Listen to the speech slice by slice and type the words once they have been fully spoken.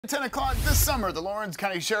At 10 o'clock this summer, the Lawrence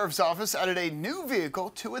County Sheriff's Office added a new vehicle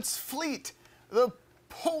to its fleet. The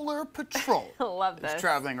Polar Patrol Love this. is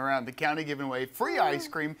traveling around the county giving away free ice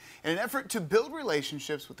cream in an effort to build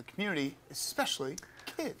relationships with the community, especially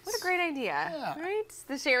kids. What a great idea, Yeah. right?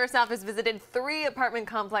 The Sheriff's Office visited 3 apartment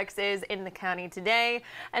complexes in the county today,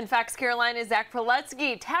 and Fox Carolina's Zach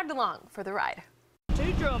Prelutsky tagged along for the ride.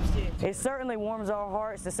 2 drumsticks. It certainly warms our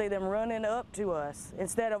hearts to see them running up to us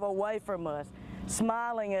instead of away from us,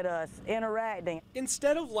 smiling at us, interacting.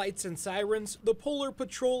 Instead of lights and sirens, the Polar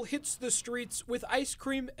Patrol hits the streets with ice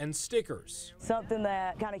cream and stickers. Something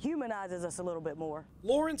that kind of humanizes us a little bit more.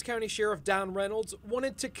 Lawrence County Sheriff Don Reynolds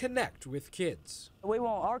wanted to connect with kids. We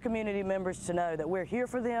want our community members to know that we're here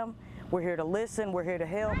for them, we're here to listen, we're here to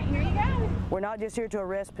help. Here you go. We're not just here to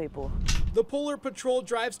arrest people. The Polar Patrol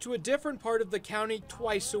drives to a different part of the county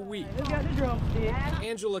twice a week. Who got the drumstick?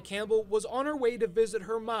 Angela Campbell was on her way to visit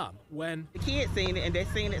her mom when The kids seen it and they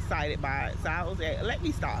seemed excited by it, so I was like, let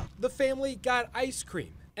me stop. the family got ice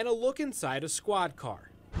cream and a look inside a squad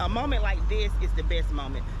car. A moment like this is the best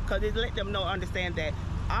moment because it let them know, understand that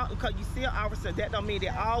because you see an officer, that don't mean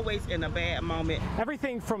they're always in a bad moment.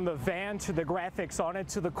 Everything from the van to the graphics on it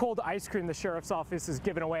to the cold ice cream the Sheriff's Office is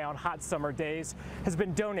giving away on hot summer days has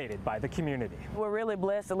been donated by the community. We're really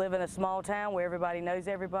blessed to live in a small town where everybody knows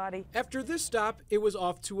everybody. After this stop, it was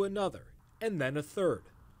off to another and then a third.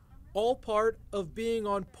 All part of being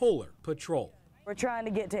on Polar Patrol. We're trying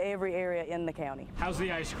to get to every area in the county. How's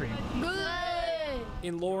the ice cream? Good.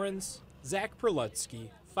 In Lawrence, Zach Prelutsky,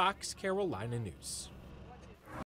 Fox Carolina News.